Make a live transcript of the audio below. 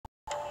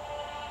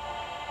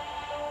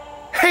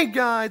Hey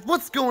guys,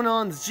 what's going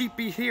on? It's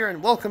GP here,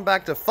 and welcome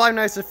back to Five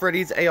Nights at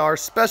Freddy's AR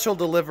Special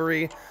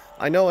Delivery.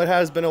 I know it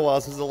has been a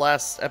while since the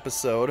last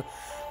episode,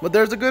 but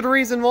there's a good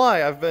reason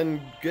why. I've been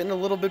getting a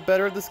little bit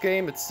better at this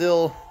game. It's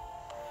still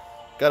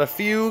got a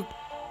few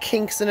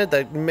kinks in it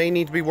that may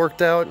need to be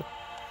worked out,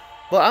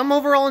 but I'm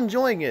overall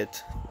enjoying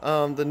it.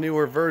 The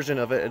newer version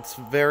of it, it's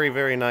very,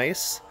 very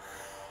nice.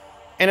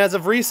 And as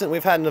of recent,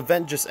 we've had an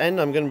event just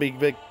end. I'm going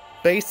to be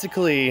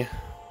basically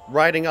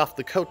riding off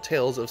the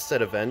coattails of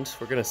said event.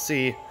 We're gonna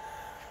see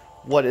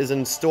what is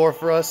in store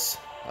for us.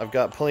 I've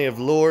got plenty of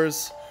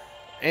lures,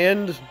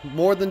 and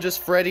more than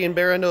just Freddy and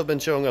Bear Endo have been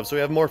showing up, so we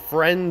have more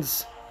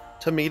friends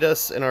to meet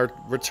us in our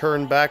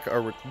return back,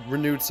 our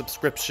renewed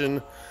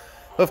subscription.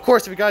 But of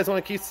course, if you guys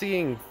want to keep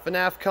seeing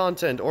FNAF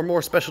content or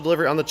more special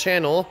delivery on the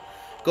channel,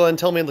 go ahead and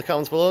tell me in the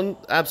comments below, and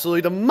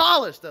absolutely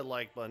demolish that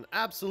like button.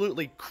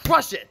 Absolutely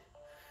crush it!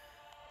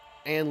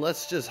 And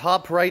let's just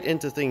hop right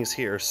into things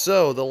here.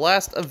 So, the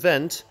last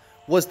event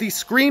was the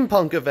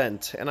Screampunk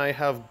event, and I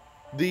have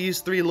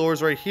these three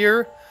lures right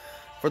here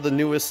for the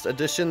newest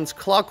additions: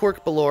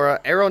 Clockwork Ballora,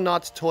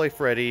 Aeronaut Toy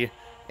Freddy,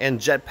 and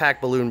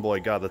Jetpack Balloon Boy.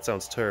 God, that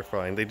sounds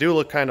terrifying. They do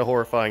look kind of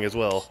horrifying as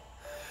well.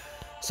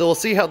 So we'll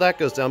see how that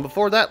goes down.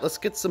 Before that, let's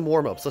get some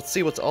warm-ups. Let's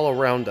see what's all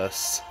around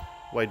us.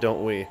 Why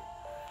don't we?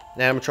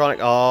 Animatronic.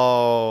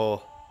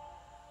 Oh,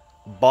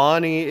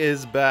 Bonnie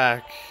is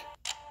back.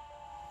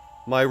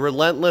 My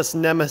relentless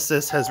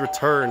nemesis has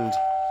returned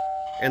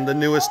in the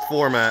newest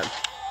format.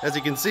 As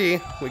you can see,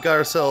 we got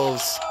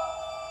ourselves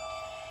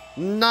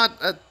not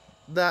at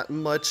that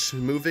much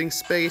moving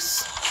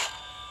space,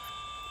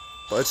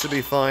 but it should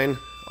be fine.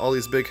 All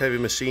these big heavy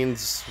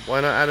machines,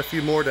 why not add a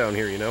few more down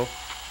here, you know?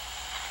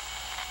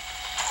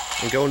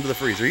 And go into the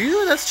freezer.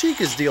 That's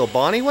Chica's deal,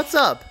 Bonnie. What's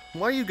up?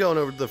 Why are you going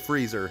over to the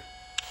freezer?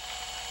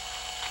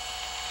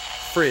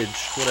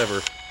 Fridge, whatever.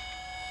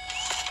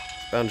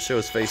 Bound to show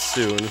his face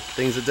soon.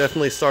 Things have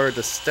definitely started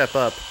to step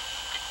up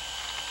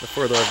the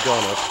further I've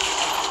gone up.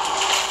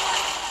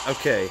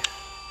 Okay.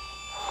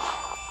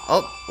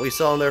 Oh, we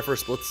saw him there for a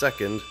split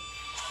second.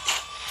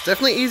 It's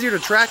definitely easier to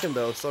track him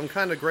though, so I'm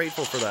kind of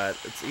grateful for that.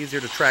 It's easier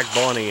to track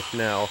Bonnie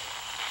now.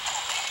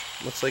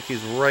 Looks like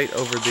he's right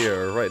over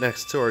there, right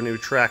next to our new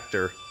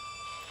tractor.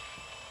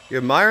 You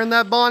admiring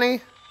that, Bonnie?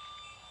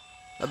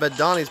 I bet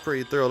Donnie's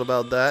pretty thrilled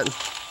about that.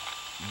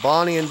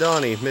 Bonnie and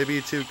Donnie, maybe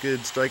you two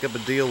could strike up a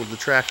deal with the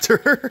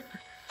tractor.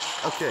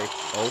 Okay.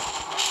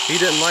 Oh, he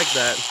didn't like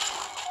that.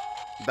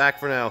 Back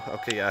for now.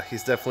 Okay, yeah,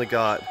 he's definitely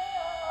got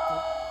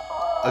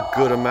a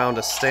good amount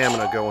of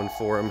stamina going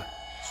for him.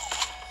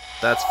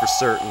 That's for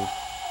certain.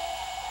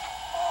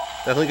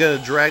 Definitely gonna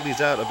drag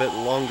these out a bit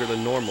longer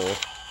than normal.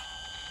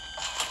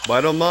 But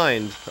I don't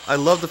mind. I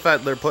love the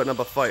fact they're putting up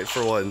a fight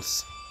for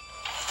once.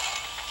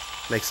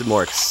 Makes it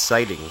more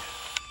exciting.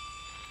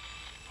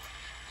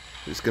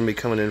 He's gonna be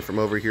coming in from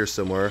over here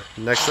somewhere.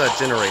 Next to that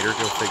generator,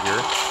 go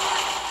figure.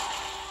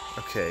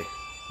 Okay,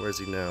 where's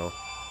he now?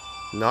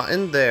 Not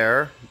in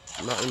there.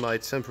 Not in my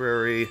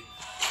temporary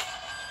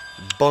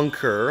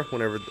bunker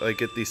whenever I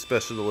get these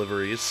special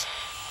deliveries.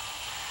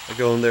 I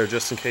go in there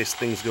just in case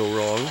things go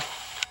wrong.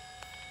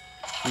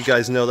 You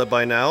guys know that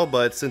by now,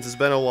 but since it's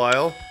been a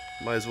while,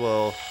 might as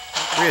well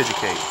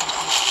re-educate.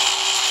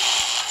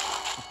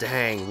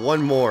 Dang,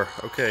 one more.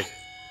 Okay.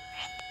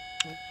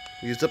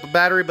 Used up a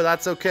battery, but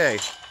that's okay.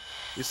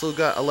 We still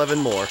got 11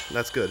 more.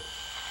 That's good.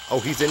 Oh,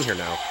 he's in here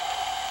now.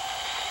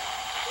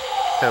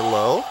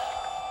 Hello?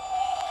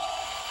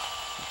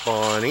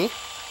 Bonnie?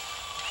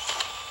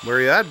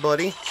 Where you at,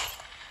 buddy?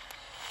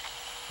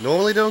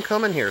 Normally don't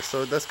come in here,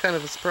 so that's kind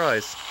of a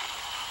surprise.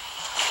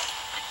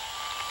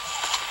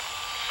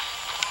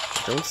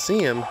 Don't see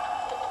him.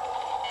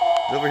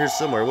 He's over here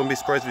somewhere. Wouldn't be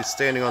surprised if he's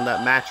standing on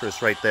that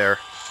mattress right there.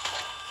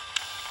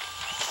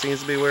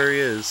 Seems to be where he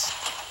is.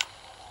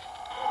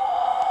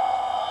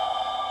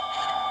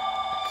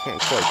 Can't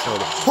quite tell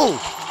the— oh!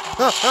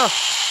 Ha ha!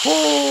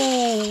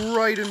 Oh!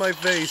 Right in my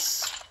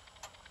face.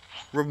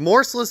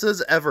 Remorseless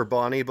as ever,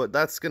 Bonnie, but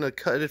that's gonna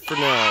cut it for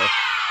now.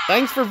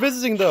 Thanks for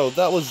visiting, though.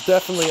 That was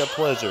definitely a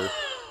pleasure.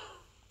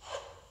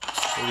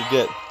 What do you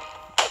get?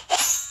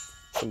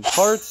 Some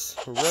parts,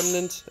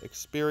 remnant,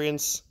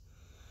 experience.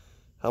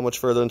 How much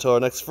further until our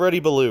next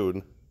Freddy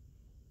balloon?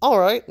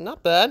 Alright,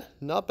 not bad.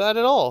 Not bad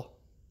at all.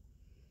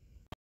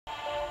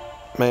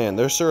 Man,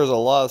 there sure is a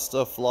lot of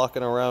stuff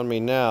flocking around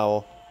me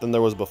now than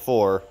there was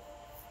before.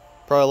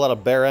 Probably a lot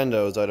of Bear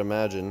Endos, I'd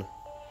imagine.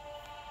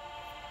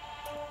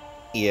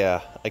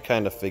 Yeah, I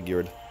kind of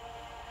figured.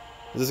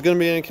 Is this going to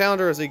be an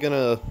encounter, or is he going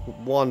to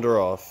wander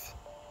off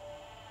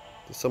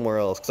to somewhere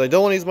else? Because I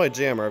don't want to use my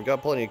jammer. I've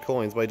got plenty of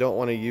coins, but I don't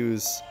want to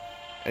use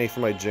any for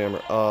my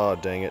jammer. Oh,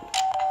 dang it.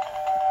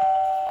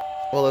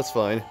 Well, that's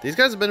fine. These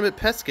guys have been a bit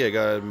pesky, I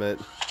gotta admit.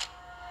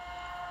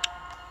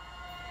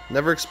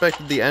 Never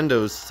expected the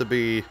Endos to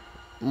be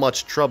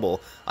much trouble.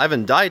 I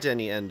haven't died to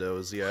any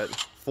Endos yet.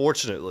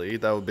 Fortunately,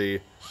 that would be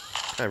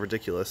kind of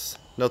ridiculous.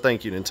 No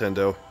thank you,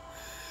 Nintendo.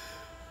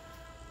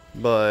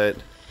 But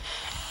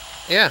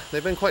yeah,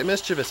 they've been quite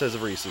mischievous as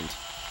of recent.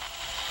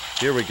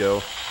 Here we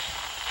go.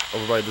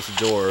 Over by this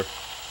door.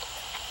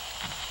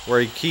 where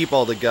I keep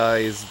all the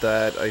guys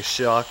that I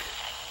shock.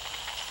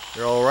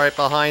 They're all right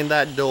behind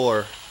that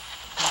door.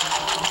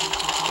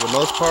 For the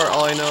most part,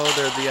 all I know,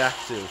 they're the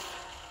active.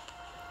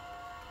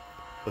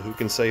 But who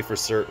can say for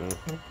certain?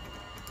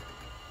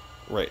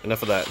 Right,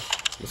 enough of that.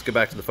 Let's get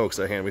back to the folks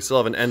at hand. We still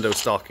have an endo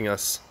stalking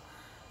us.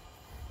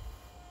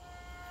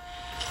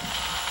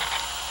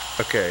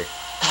 Okay.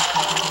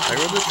 I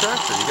go to the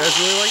tractor. You guys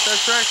really like that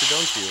tractor,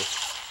 don't you?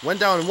 Went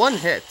down in one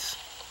hit.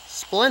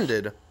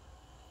 Splendid.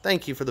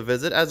 Thank you for the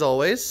visit, as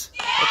always.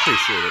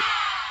 Appreciate it.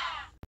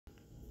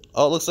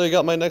 Oh, it looks like I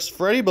got my next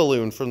Freddy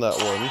balloon from that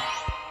one.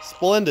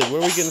 Splendid. What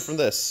are we getting from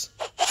this?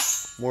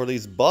 More of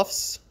these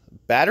buffs.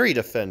 Battery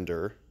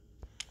defender.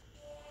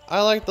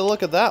 I like the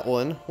look of that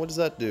one. What does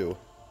that do?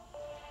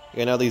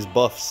 Yeah, now these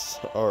buffs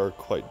are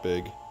quite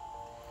big.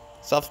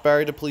 Stops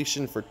battery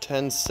depletion for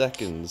 10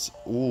 seconds.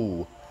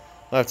 Ooh.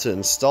 I have to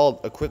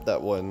equip that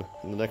one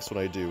in the next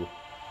one I do.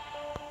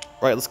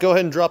 Right, let's go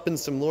ahead and drop in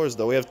some lures,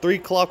 though. We have 3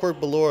 Clockwork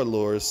Ballora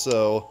lures,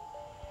 so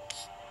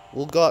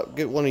we'll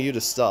get one of you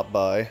to stop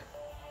by.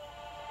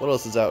 What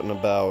else is out and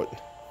about?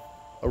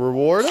 A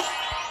reward?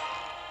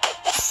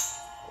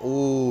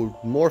 Ooh,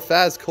 more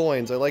Faz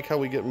coins. I like how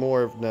we get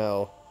more of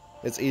now.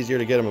 It's easier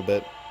to get them a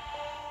bit.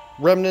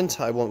 Remnant,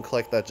 I won't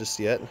collect that just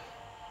yet.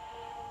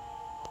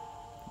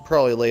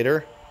 Probably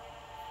later.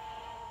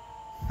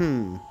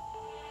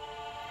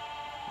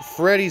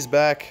 Freddy's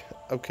back.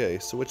 Okay,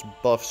 so which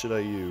buff should I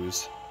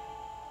use?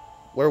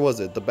 Where was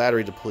it? The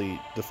battery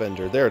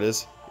defender. There it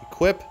is.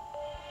 Equip.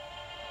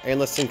 And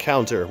let's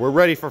encounter. We're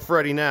ready for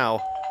Freddy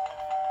now.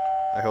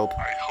 I hope.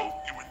 I hope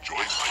you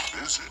enjoyed my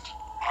visit.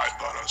 I've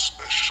got a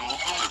special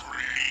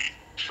delivery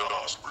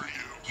just for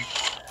you.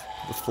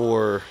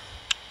 Before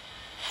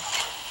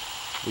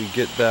we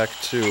get back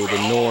to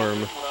the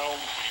norm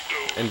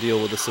and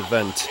deal with this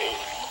event.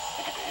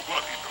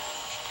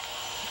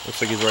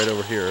 Looks like he's right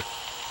over here.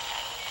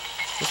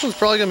 This one's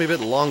probably gonna be a bit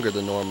longer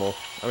than normal.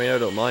 I mean, I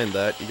don't mind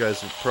that. You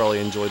guys would probably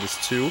enjoy this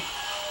too.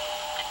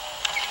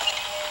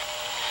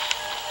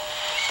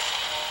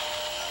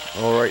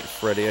 Alright,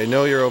 Freddy, I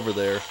know you're over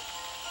there.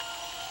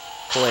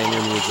 Playing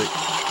your music.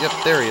 Yep,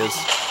 there he is.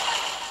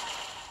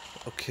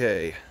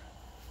 Okay.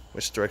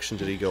 Which direction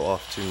did he go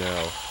off to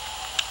now?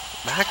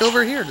 Back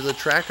over here to the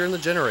tractor and the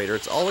generator.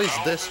 It's always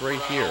this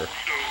right here.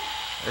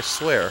 I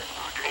swear.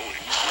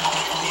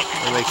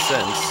 It makes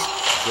sense.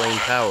 Drain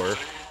power.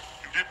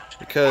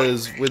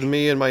 Because with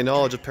me and my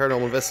knowledge of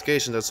paranormal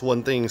investigation, that's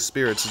one thing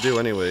spirits do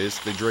anyways.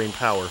 They drain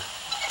power.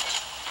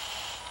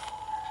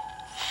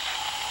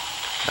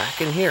 Back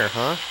in here,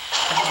 huh?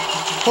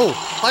 Oh,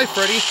 hi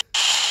Freddy!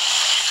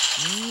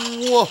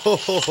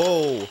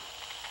 Whoa!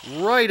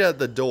 Right at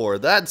the door.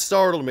 That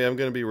startled me, I'm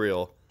gonna be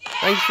real.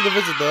 Thanks for the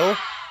visit though.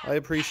 I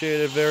appreciate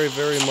it very,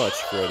 very much,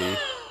 Freddy. You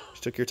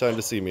took your time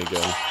to see me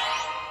again.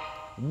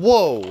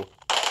 Whoa!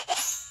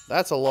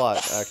 That's a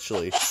lot,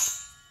 actually.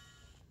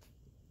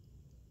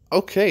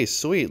 Okay,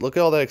 sweet. Look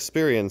at all that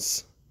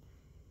experience.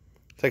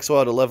 Takes a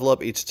while to level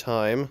up each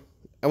time.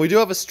 And we do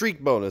have a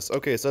streak bonus.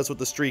 Okay, so that's what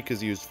the streak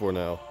is used for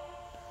now.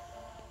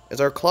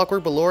 Is our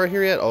Clockwork Ballora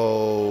here yet?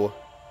 Oh.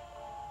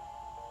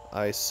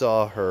 I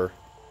saw her.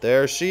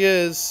 There she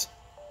is.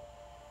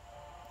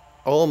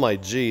 Oh my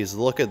jeez,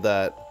 look at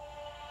that.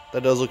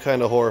 That does look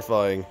kind of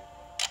horrifying.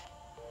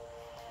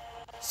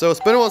 So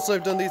it's been a while since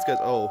I've done these guys.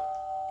 Oh.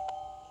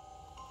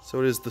 So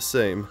it is the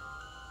same.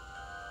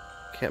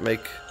 Can't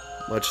make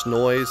much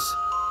noise.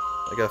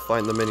 I gotta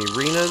find the mini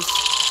arenas.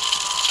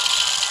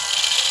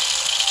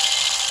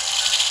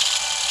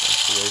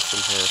 Away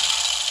from her.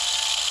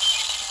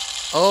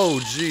 Oh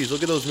jeez,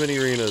 look at those mini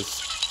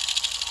arenas.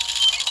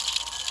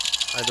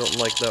 I don't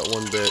like that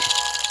one bit.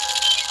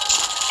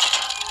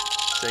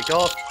 Shake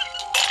off.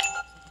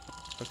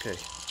 Okay.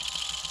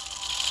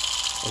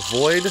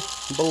 Avoid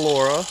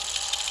Ballora.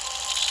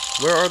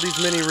 Where are these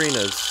mini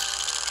arenas?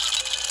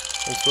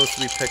 I'm supposed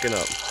to be picking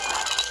up.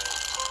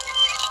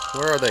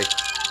 Where are they?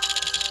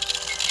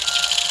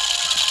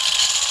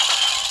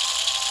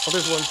 Oh,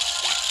 there's one.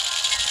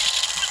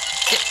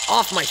 Get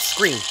off my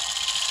screen!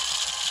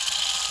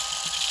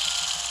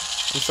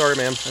 I'm sorry,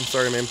 ma'am. I'm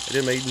sorry, ma'am. I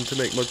didn't mean to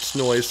make much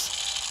noise.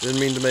 I didn't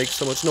mean to make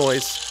so much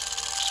noise.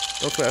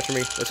 Don't come after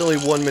me. That's only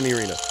one mini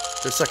arena.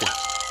 There's a second.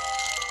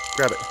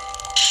 Grab it.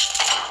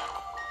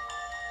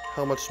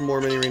 How much more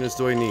mini arenas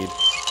do I need?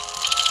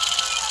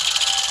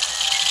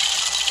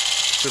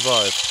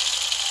 Survive.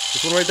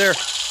 There's one right there.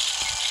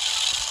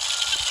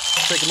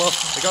 Take him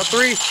off. I got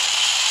 3.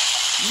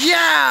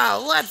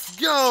 Yeah! Let's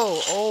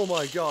go! Oh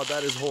my god,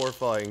 that is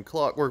horrifying.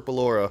 Clockwork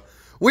Ballora.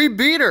 We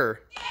beat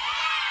her!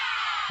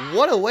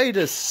 What a way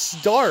to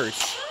start!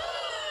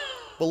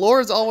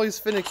 Ballora's always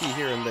finicky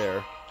here and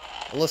there.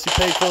 Unless you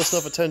pay close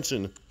enough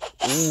attention.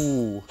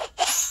 Ooh.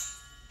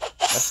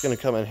 That's gonna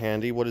come in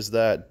handy. What is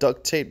that?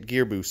 Duct tape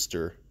gear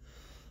booster.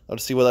 I'll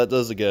see what that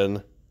does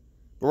again.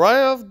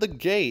 Right off the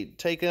gate,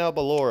 taking out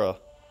Ballora.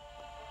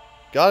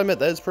 Gotta admit,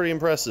 that is pretty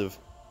impressive.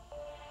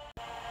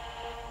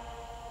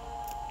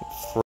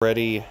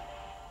 Freddy.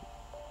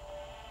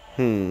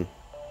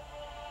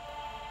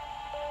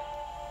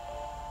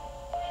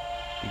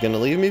 You gonna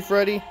leave me,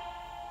 Freddy?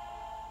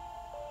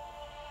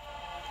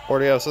 Or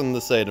do you have something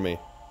to say to me?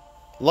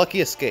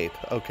 Lucky escape.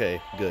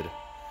 Okay, good.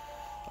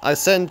 I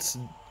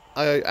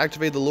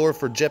activated the lure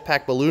for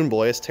Jetpack Balloon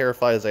Boy, as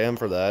terrified as I am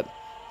for that.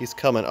 He's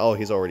coming. Oh,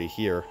 he's already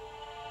here.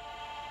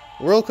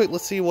 Real quick,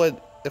 let's see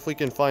if we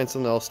can find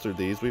something else through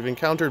these. We've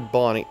encountered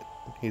Bonnie.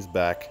 He's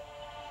back.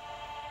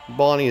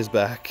 Bonnie is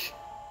back.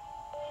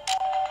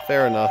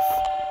 Fair enough.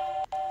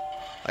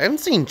 I haven't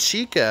seen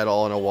Chica at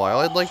all in a while.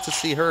 I'd like to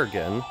see her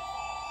again.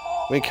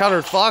 We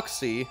encountered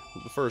Foxy,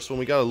 the first one.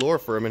 We got a lure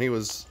for him, and he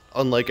was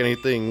unlike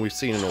anything we've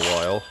seen in a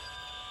while.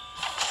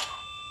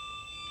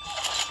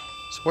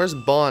 So where's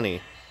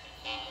Bonnie?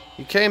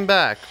 You came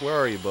back. Where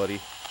are you, buddy?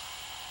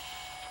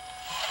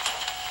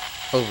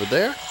 Over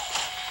there?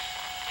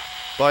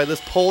 By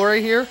this pole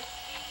right here?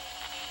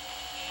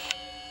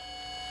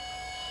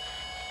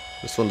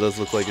 This one does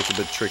look like it's a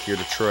bit trickier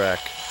to track.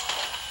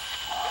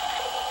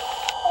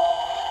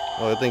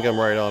 Oh, I think I'm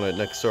right on it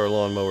next to our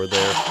lawnmower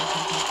there.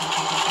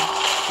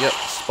 Yep,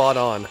 spot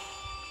on.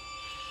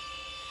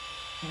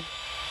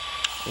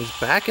 He's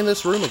back in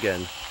this room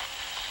again.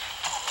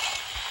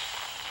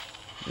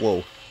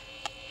 Whoa.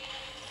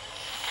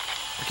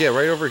 Okay,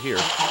 right over here.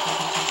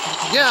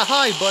 Yeah,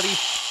 hi, buddy.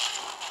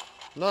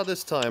 Not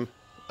this time.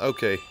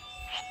 Okay.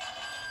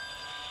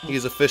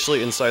 He's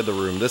officially inside the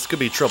room. This could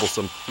be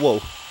troublesome. Whoa.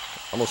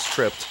 Almost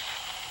tripped.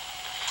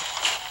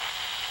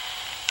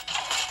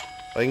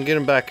 If I can get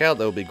him back out,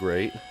 that would be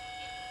great.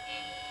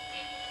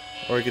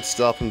 Or I could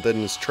stop him dead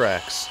in his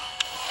tracks.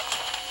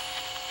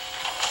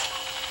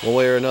 One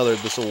way or another,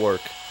 this will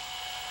work.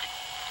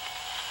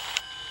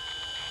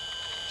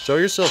 Show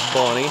yourself,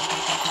 Bonnie.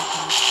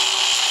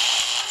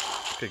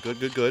 Okay, good,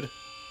 good, good.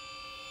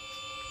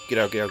 Get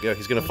out, get out, get out.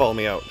 He's gonna follow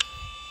me out.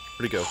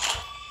 Where'd he go?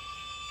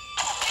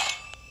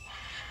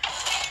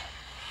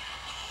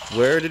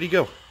 Where did he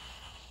go?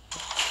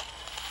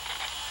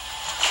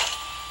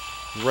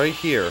 Right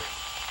here.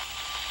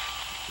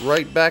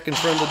 Right back in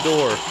front of the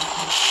door.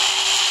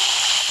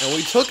 And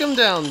we took him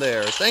down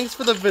there. Thanks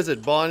for the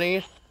visit,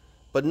 Bonnie.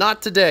 But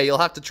not today. You'll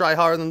have to try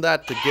harder than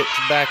that to get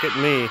back at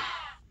me.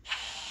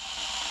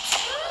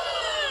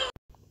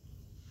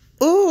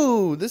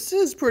 Ooh, this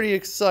is pretty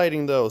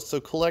exciting though. So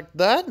collect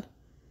that.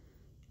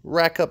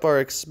 Rack up our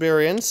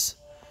experience.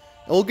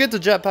 And we'll get to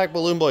Jetpack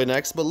Balloon Boy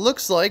next, but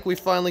looks like we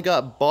finally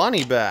got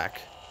Bonnie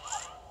back.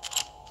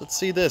 Let's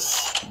see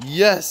this.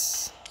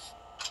 Yes!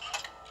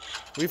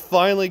 We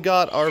finally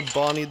got our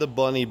Bonnie the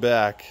Bunny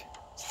back.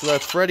 So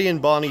that's Freddy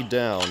and Bonnie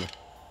down.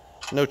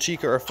 No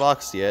Chica or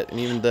Fox yet, and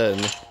even then,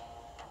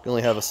 we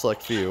only have a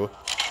select few.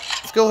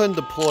 Let's go ahead and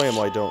deploy them,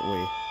 why don't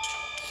we?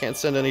 Can't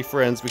send any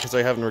friends because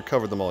I haven't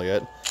recovered them all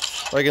yet.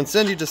 But I can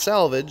send you to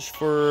salvage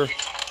for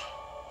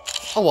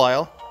a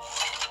while.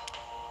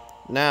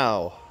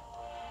 Now,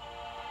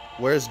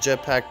 where's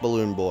Jetpack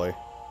Balloon Boy?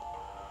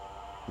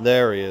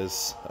 There he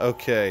is.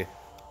 Okay.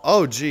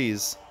 Oh,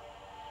 geez.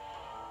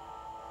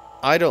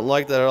 I don't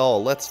like that at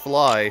all. Let's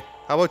fly.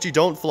 How about you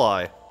don't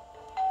fly?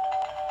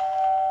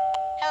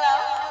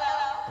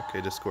 Hello? Okay,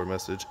 Discord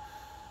message.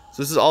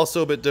 So this is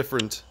also a bit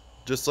different,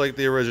 just like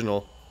the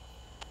original.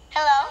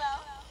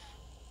 Hello?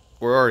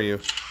 Where are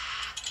you?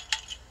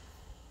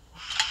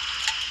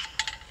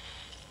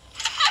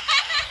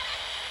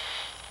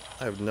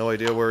 I have no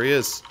idea where he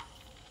is.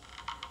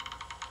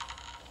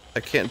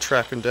 I can't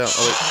track him down.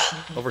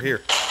 Oh, wait. Over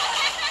here.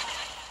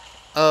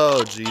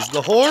 Oh, jeez.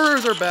 The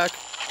horrors are back.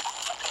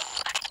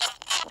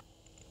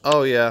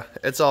 Oh, yeah.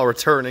 It's all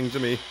returning to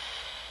me.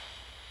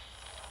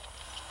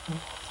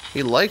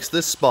 He likes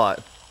this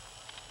spot.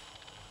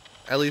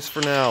 At least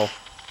for now.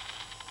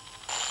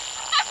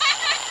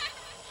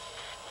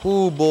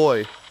 Ooh,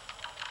 boy.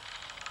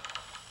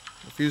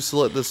 Refuse to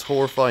let this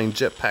horrifying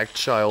jetpack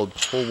child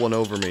pull one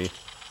over me.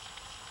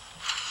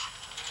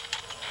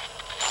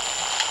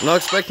 I'm not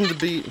expecting to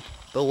beat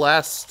the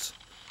last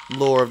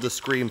lore of the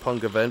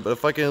Screampunk event, but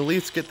if I can at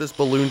least get this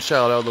balloon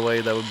child out of the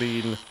way, that would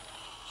be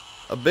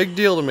a big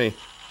deal to me.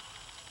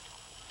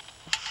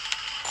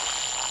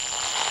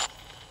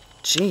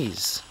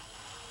 Jeez.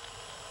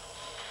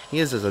 He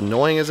is as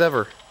annoying as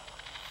ever.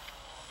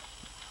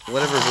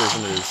 Whatever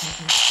version it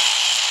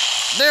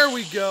is. There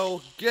we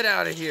go! Get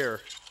out of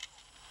here!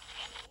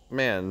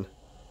 Man.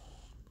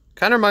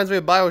 Kinda reminds me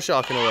of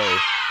BioShock in a way.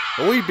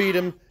 But we beat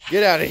him.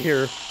 Get out of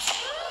here.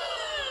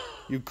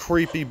 You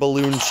creepy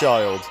balloon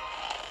child.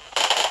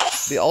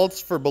 The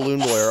alts for Balloon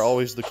Boy are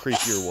always the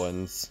creepier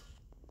ones.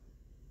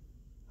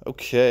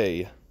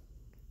 Okay.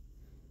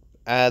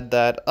 Add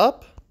that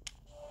up.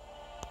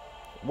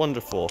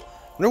 Wonderful.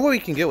 I wonder what we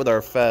can get with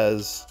our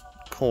Faz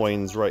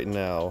coins right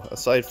now,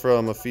 aside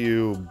from a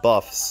few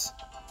buffs.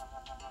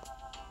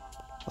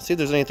 Let's see if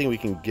there's anything we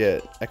can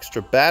get.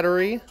 Extra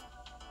battery.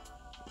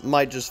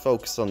 Might just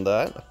focus on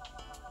that.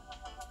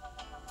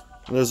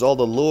 And there's all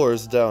the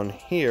lures down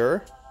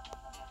here.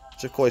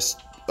 Which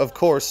of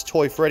course,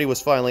 Toy Freddy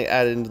was finally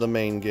added into the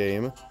main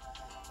game.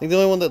 I think the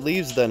only one that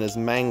leaves then is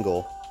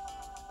Mangle.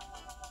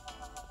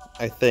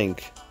 I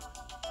think.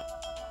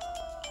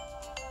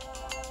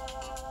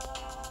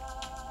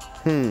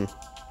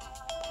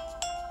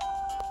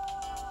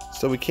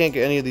 So we can't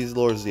get any of these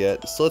lures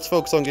yet. So let's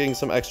focus on getting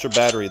some extra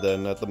battery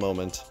then at the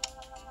moment.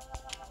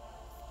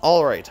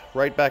 Alright,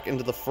 right back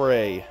into the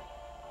fray.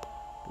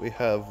 We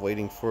have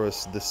waiting for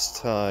us this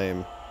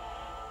time.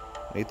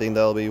 Anything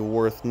that'll be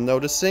worth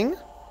noticing?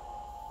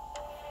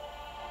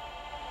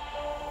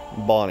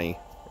 Bonnie.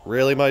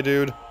 Really, my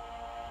dude?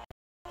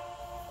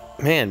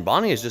 Man,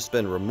 Bonnie has just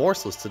been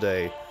remorseless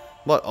today.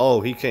 What?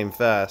 Oh, he came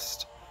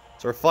fast.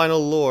 It's our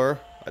final lure.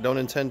 I don't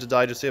intend to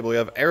die just yet, but we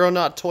have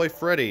Aeronaut Toy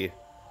Freddy.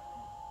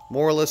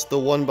 More or less the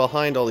one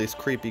behind all these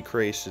creepy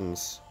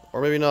creations.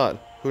 Or maybe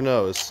not. Who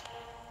knows?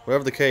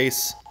 Whatever the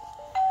case,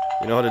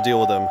 we know how to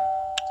deal with them.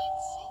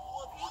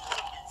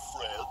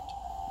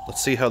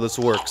 Let's see how this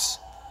works.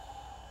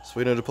 So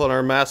we need to put on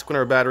our mask when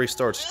our battery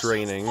starts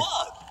draining.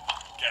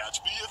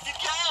 Catch me if you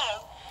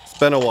can. It's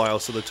been a while,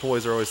 so the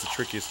toys are always the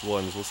trickiest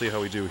ones. We'll see how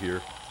we do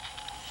here.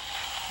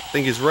 I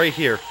think he's right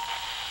here.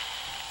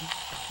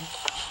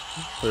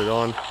 Put it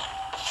on.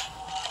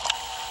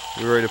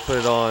 We're ready to put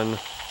it on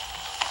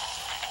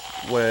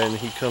when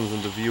he comes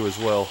into view as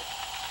well.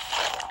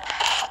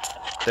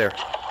 There.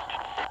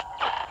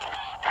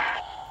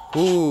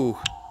 Ooh.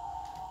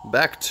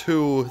 Back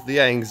to the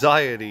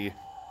anxiety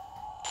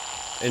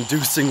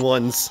inducing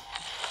ones.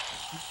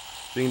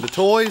 Being the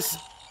toys.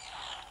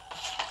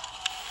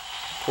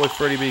 Toy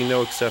Freddy being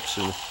no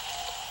exception.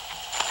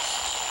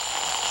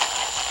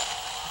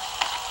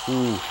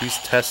 Ooh, he's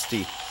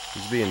testy.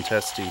 He's being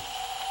testy.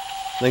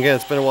 And again,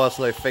 it's been a while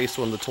since I faced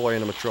one of the toy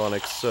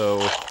animatronics,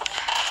 so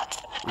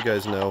you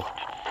guys know.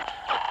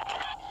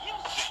 You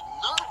seem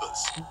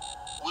nervous.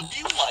 Would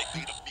you like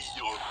me to be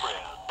your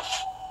friend?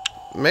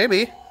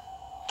 Maybe.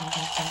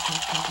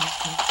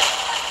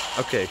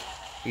 Okay,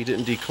 he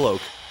didn't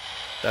decloak.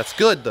 That's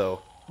good,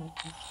 though.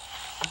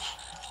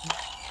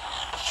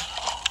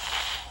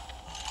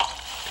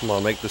 Come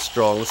on, make this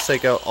strong. Let's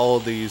take out all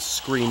of these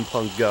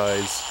Screampunk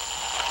guys.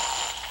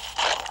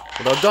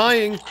 Without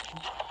dying!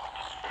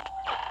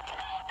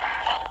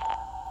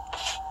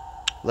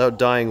 Without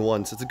dying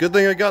once. It's a good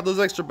thing I got those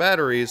extra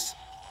batteries.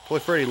 Toy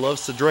Freddy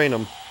loves to drain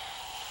them. You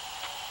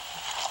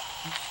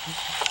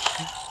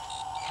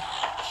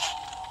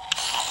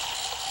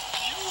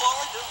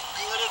aren't as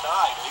good at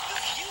hiding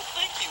as you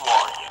think you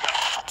are, you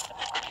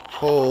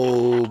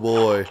know. Oh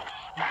boy.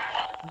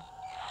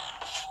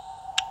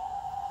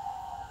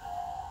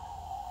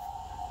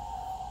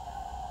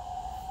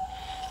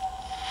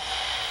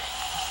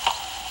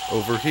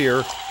 Over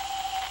here.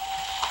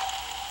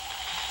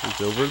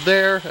 He's over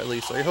there. At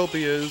least I hope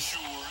he is. Sure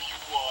you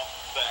want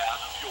that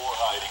as your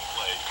hiding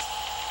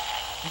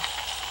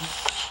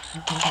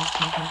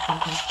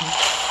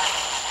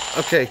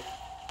place. Okay.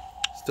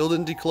 Still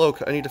didn't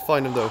decloak. I need to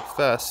find him though.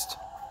 Fast.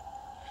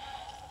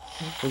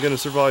 I'm gonna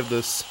survive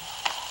this.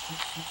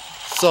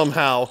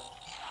 Somehow.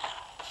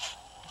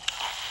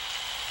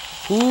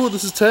 Ooh,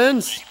 this is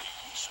tense.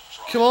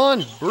 Come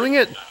on, bring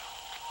it.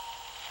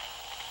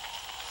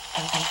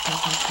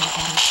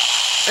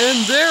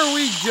 And there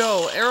we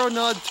go.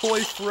 Aeronaut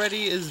Toy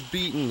Freddy is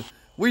beaten.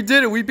 We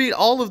did it. We beat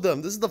all of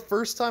them. This is the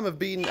first time I've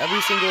beaten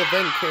every single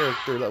event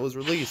character that was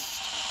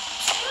released.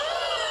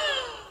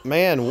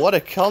 Man, what a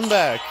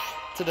comeback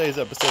today's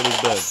episode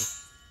has been.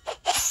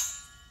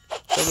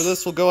 After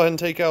this, we'll go ahead and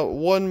take out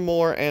one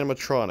more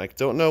animatronic.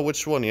 Don't know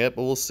which one yet,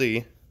 but we'll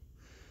see.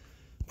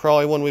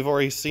 Probably one we've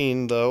already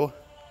seen, though,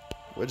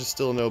 which is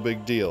still no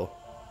big deal.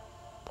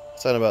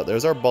 What's that about?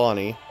 There's our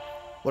Bonnie.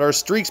 But our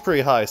streak's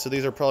pretty high, so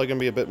these are probably going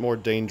to be a bit more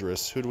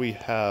dangerous. Who do we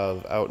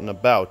have out and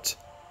about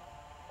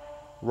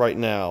right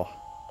now?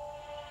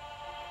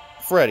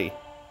 Freddy.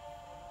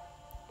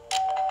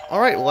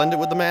 Alright, we'll end it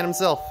with the man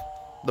himself.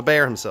 The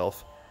bear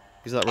himself.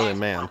 He's not really a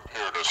man.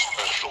 Prepared a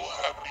special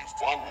happy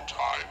fun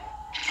time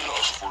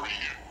just for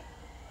you.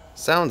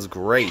 Sounds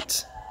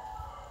great.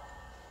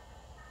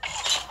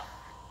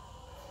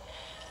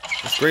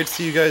 It's great to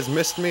see you guys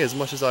missed me as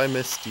much as I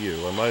missed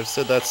you. I might have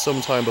said that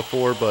sometime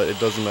before, but it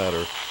doesn't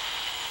matter.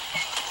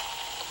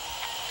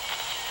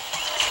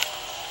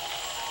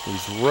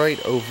 He's right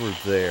over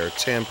there,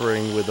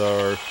 tampering with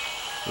our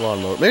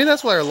lawnmower. Maybe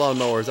that's why our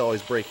lawnmower is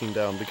always breaking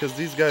down, because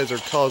these guys are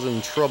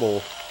causing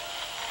trouble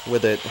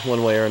with it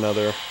one way or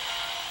another.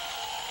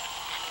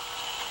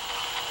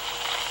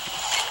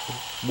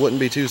 Wouldn't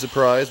be too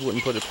surprised,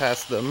 wouldn't put it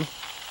past them.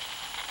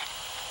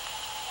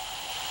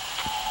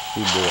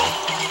 Oh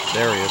boy,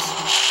 there he is.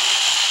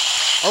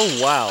 Oh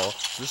wow,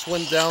 just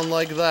went down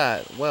like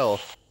that.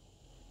 Well,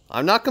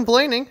 I'm not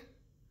complaining.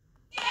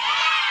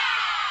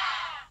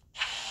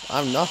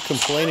 I'm not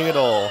complaining at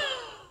all.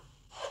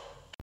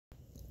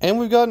 And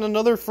we've gotten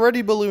another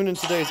Freddy balloon in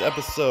today's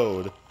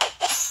episode.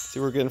 Let's see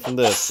what we're getting from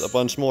this. A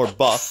bunch more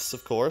buffs,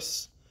 of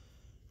course.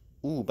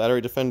 Ooh,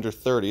 Battery Defender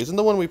 30. Isn't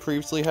the one we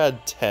previously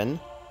had 10?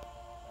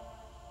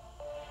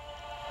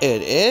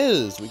 It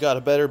is! We got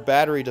a better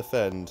battery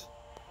defend.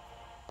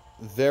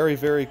 Very,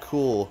 very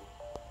cool.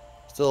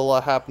 Still a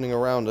lot happening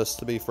around us,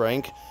 to be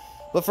frank.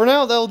 But for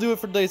now, that'll do it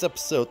for today's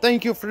episode.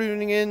 Thank you for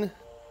tuning in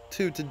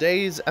to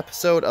today's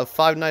episode of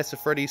Five Nights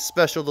at Freddy's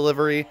Special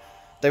Delivery.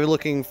 They were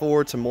looking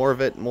forward to more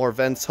of it, more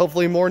events,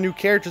 hopefully more new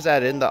characters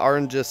added in that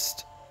aren't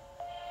just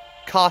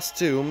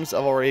costumes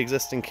of already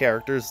existing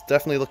characters.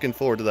 Definitely looking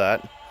forward to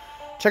that.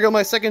 Check out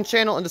my second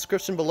channel in the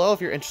description below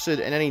if you're interested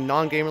in any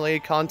non-game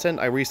related content.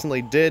 I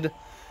recently did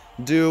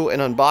do an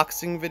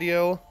unboxing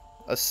video,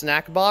 a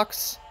snack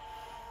box,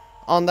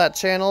 on that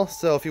channel,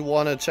 so if you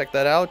want to check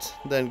that out,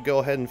 then go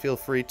ahead and feel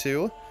free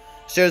to.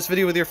 Share this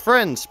video with your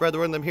friends, spread the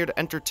word. I'm here to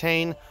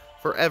entertain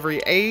for every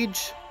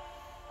age,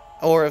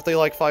 or if they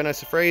like Five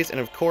Nights at Freddy's, and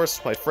of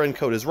course, my friend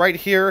code is right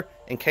here,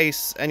 in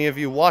case any of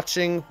you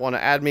watching want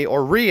to add me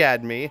or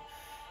re-add me,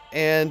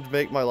 and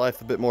make my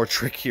life a bit more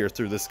trickier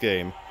through this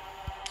game.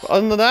 But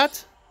other than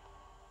that,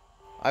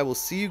 I will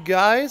see you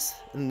guys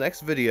in the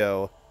next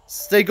video.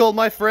 Stay gold,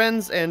 my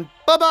friends, and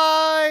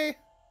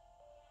bye-bye!